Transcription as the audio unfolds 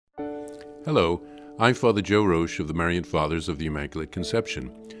Hello, I'm Father Joe Roche of the Marian Fathers of the Immaculate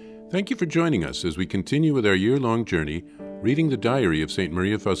Conception. Thank you for joining us as we continue with our year-long journey reading the diary of St.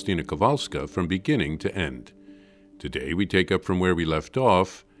 Maria Faustina Kowalska from beginning to end. Today we take up from where we left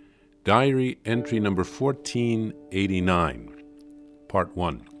off, diary entry number 1489, part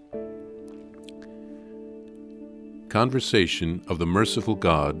 1. Conversation of the Merciful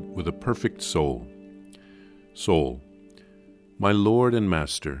God with a Perfect Soul. Soul, my Lord and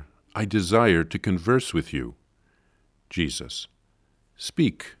Master, I desire to converse with you. Jesus,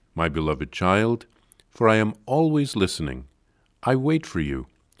 speak, my beloved child, for I am always listening. I wait for you.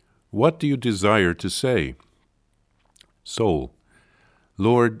 What do you desire to say? Soul,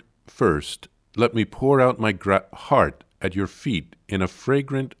 Lord, first, let me pour out my heart at your feet in a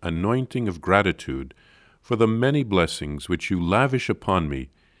fragrant anointing of gratitude for the many blessings which you lavish upon me.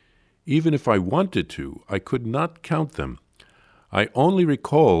 Even if I wanted to, I could not count them. I only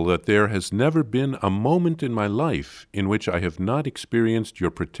recall that there has never been a moment in my life in which I have not experienced your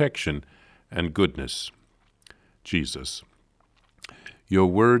protection and goodness. Jesus, your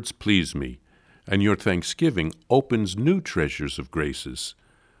words please me, and your thanksgiving opens new treasures of graces.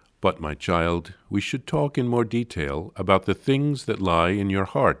 But, my child, we should talk in more detail about the things that lie in your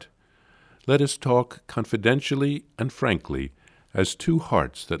heart. Let us talk confidentially and frankly, as two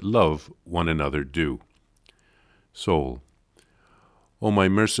hearts that love one another do. Soul, O my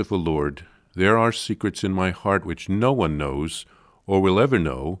merciful Lord, there are secrets in my heart which no one knows or will ever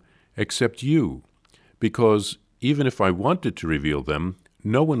know except you, because even if I wanted to reveal them,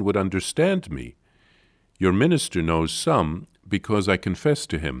 no one would understand me. Your minister knows some because I confess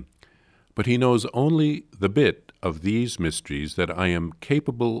to him, but he knows only the bit of these mysteries that I am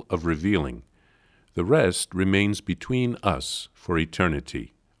capable of revealing. The rest remains between us for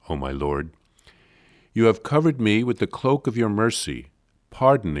eternity, O my Lord. You have covered me with the cloak of your mercy,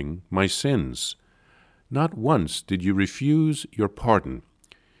 pardoning my sins. Not once did you refuse your pardon.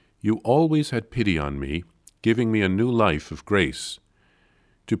 You always had pity on me, giving me a new life of grace.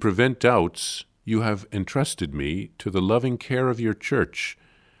 To prevent doubts, you have entrusted me to the loving care of your Church,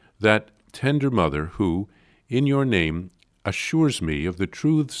 that tender mother who, in your name, assures me of the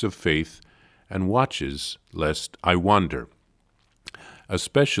truths of faith and watches lest I wander.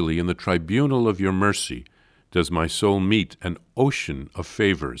 Especially in the tribunal of your mercy does my soul meet an ocean of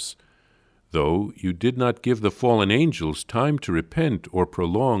favors. Though you did not give the fallen angels time to repent or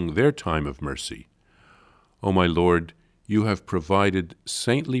prolong their time of mercy. O my Lord, you have provided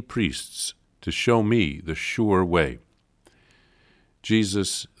saintly priests to show me the sure way.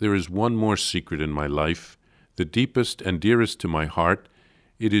 Jesus, there is one more secret in my life, the deepest and dearest to my heart.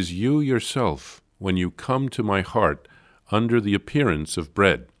 It is you yourself when you come to my heart under the appearance of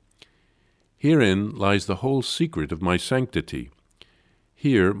bread. Herein lies the whole secret of my sanctity.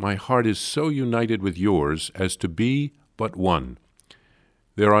 Here my heart is so united with yours as to be but one.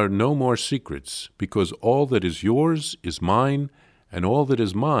 There are no more secrets, because all that is yours is mine, and all that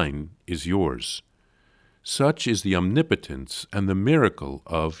is mine is yours. Such is the omnipotence and the miracle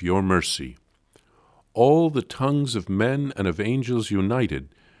of your mercy. All the tongues of men and of angels united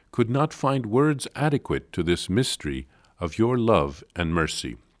could not find words adequate to this mystery of your love and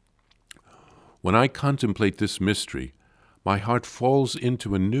mercy. When I contemplate this mystery, my heart falls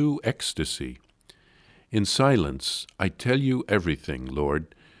into a new ecstasy. In silence, I tell you everything,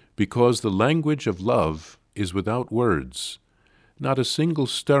 Lord, because the language of love is without words. Not a single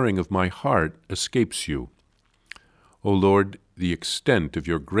stirring of my heart escapes you. O Lord, the extent of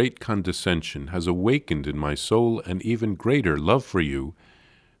your great condescension has awakened in my soul an even greater love for you,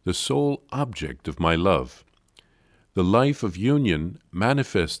 the sole object of my love. The life of union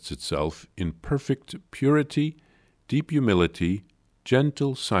manifests itself in perfect purity, deep humility,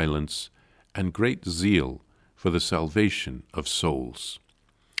 gentle silence, and great zeal for the salvation of souls.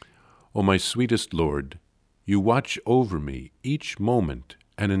 O my sweetest Lord, you watch over me each moment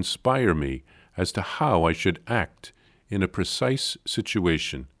and inspire me as to how I should act in a precise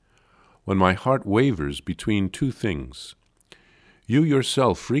situation, when my heart wavers between two things. You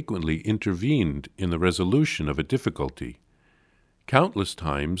yourself frequently intervened in the resolution of a difficulty. Countless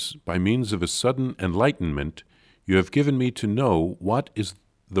times, by means of a sudden enlightenment, you have given me to know what is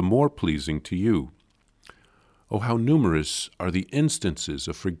the more pleasing to you. Oh, how numerous are the instances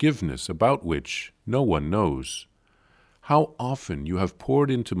of forgiveness about which no one knows. How often you have poured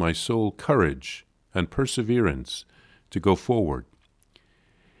into my soul courage and perseverance to go forward.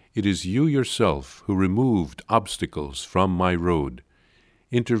 It is you yourself who removed obstacles from my road,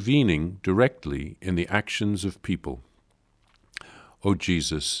 intervening directly in the actions of people. O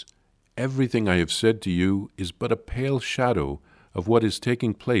Jesus, everything I have said to you is but a pale shadow of what is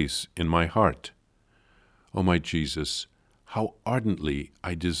taking place in my heart. O my Jesus, how ardently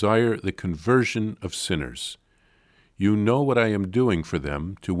I desire the conversion of sinners. You know what I am doing for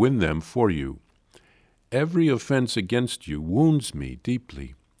them to win them for you. Every offense against you wounds me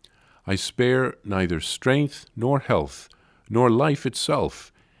deeply. I spare neither strength nor health, nor life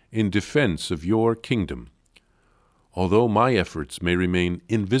itself, in defense of your kingdom. Although my efforts may remain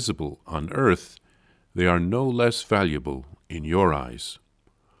invisible on earth, they are no less valuable in your eyes.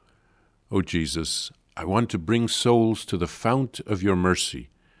 O Jesus, I want to bring souls to the fount of your mercy,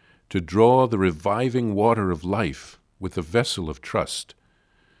 to draw the reviving water of life with the vessel of trust.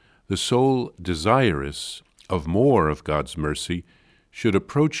 The soul desirous of more of God's mercy should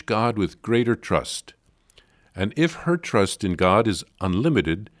approach God with greater trust. And if her trust in God is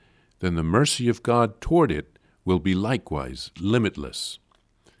unlimited, then the mercy of God toward it will be likewise limitless.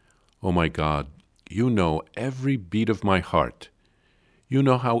 O my God, you know every beat of my heart. You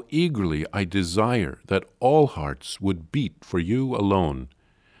know how eagerly I desire that all hearts would beat for you alone,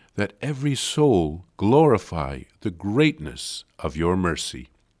 that every soul glorify the greatness of your mercy.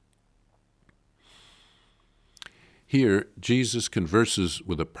 Here, Jesus converses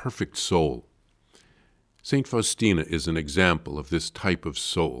with a perfect soul. St. Faustina is an example of this type of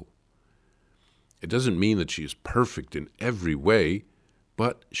soul. It doesn't mean that she is perfect in every way,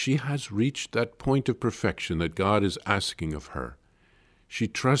 but she has reached that point of perfection that God is asking of her. She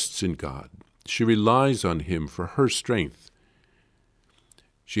trusts in God. She relies on Him for her strength.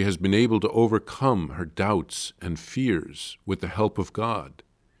 She has been able to overcome her doubts and fears with the help of God.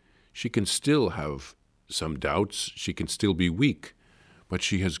 She can still have some doubts. She can still be weak, but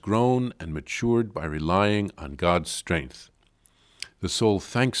she has grown and matured by relying on God's strength. The soul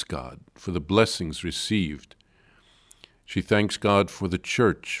thanks God for the blessings received. She thanks God for the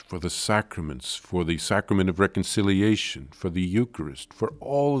church, for the sacraments, for the sacrament of reconciliation, for the Eucharist, for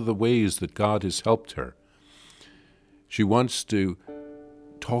all of the ways that God has helped her. She wants to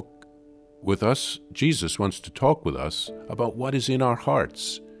talk with us. Jesus wants to talk with us about what is in our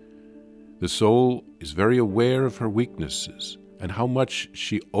hearts. The soul is very aware of her weaknesses and how much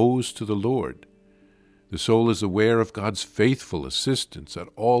she owes to the Lord. The soul is aware of God's faithful assistance at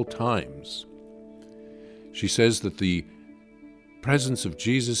all times. She says that the presence of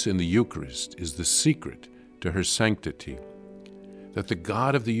Jesus in the Eucharist is the secret to her sanctity, that the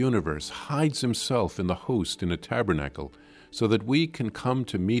God of the universe hides himself in the host in a tabernacle so that we can come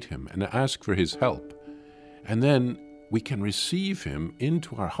to meet him and ask for his help, and then we can receive him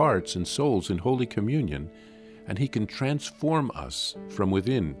into our hearts and souls in Holy Communion, and he can transform us from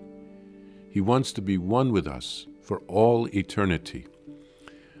within. He wants to be one with us for all eternity.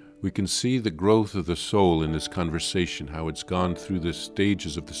 We can see the growth of the soul in this conversation, how it's gone through the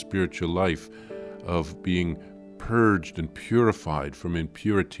stages of the spiritual life of being purged and purified from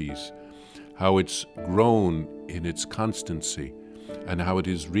impurities, how it's grown in its constancy, and how it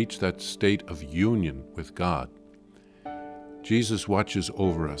has reached that state of union with God. Jesus watches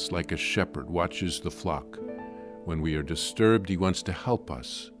over us like a shepherd watches the flock. When we are disturbed, he wants to help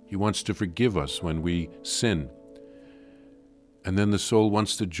us. He wants to forgive us when we sin. And then the soul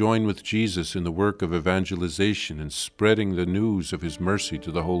wants to join with Jesus in the work of evangelization and spreading the news of his mercy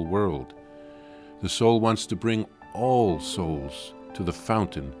to the whole world. The soul wants to bring all souls to the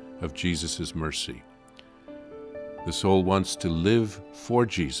fountain of Jesus' mercy. The soul wants to live for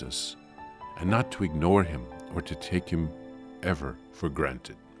Jesus and not to ignore him or to take him ever for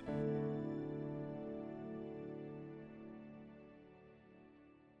granted.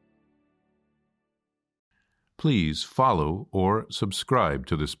 Please follow or subscribe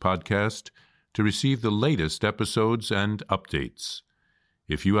to this podcast to receive the latest episodes and updates.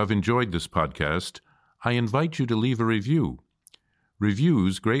 If you have enjoyed this podcast, I invite you to leave a review.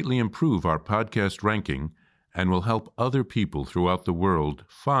 Reviews greatly improve our podcast ranking and will help other people throughout the world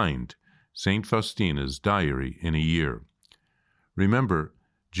find St. Faustina's Diary in a Year. Remember,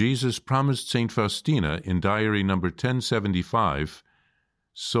 Jesus promised St. Faustina in Diary number 1075,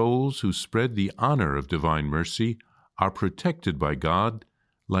 souls who spread the honor of divine mercy are protected by God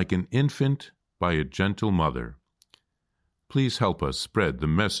like an infant by a gentle mother. Please help us spread the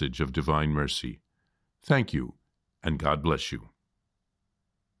message of divine mercy. Thank you, and God bless you.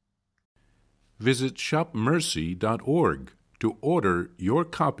 Visit shopmercy.org to order your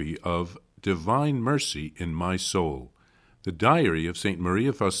copy of Divine Mercy in My Soul, the Diary of St.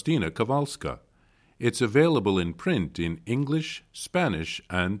 Maria Faustina Kowalska. It's available in print in English, Spanish,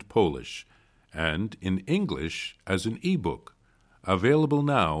 and Polish, and in English as an e-book, available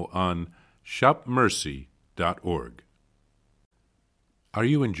now on shopmercy.org. Are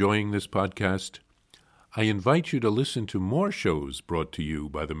you enjoying this podcast? I invite you to listen to more shows brought to you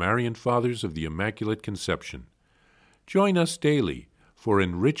by the Marian Fathers of the Immaculate Conception. Join us daily for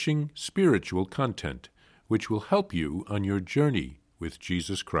enriching spiritual content, which will help you on your journey with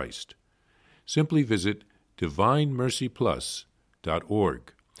Jesus Christ. Simply visit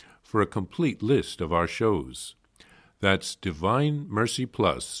DivineMercyPlus.org for a complete list of our shows. That's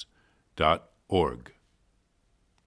DivineMercyPlus.org.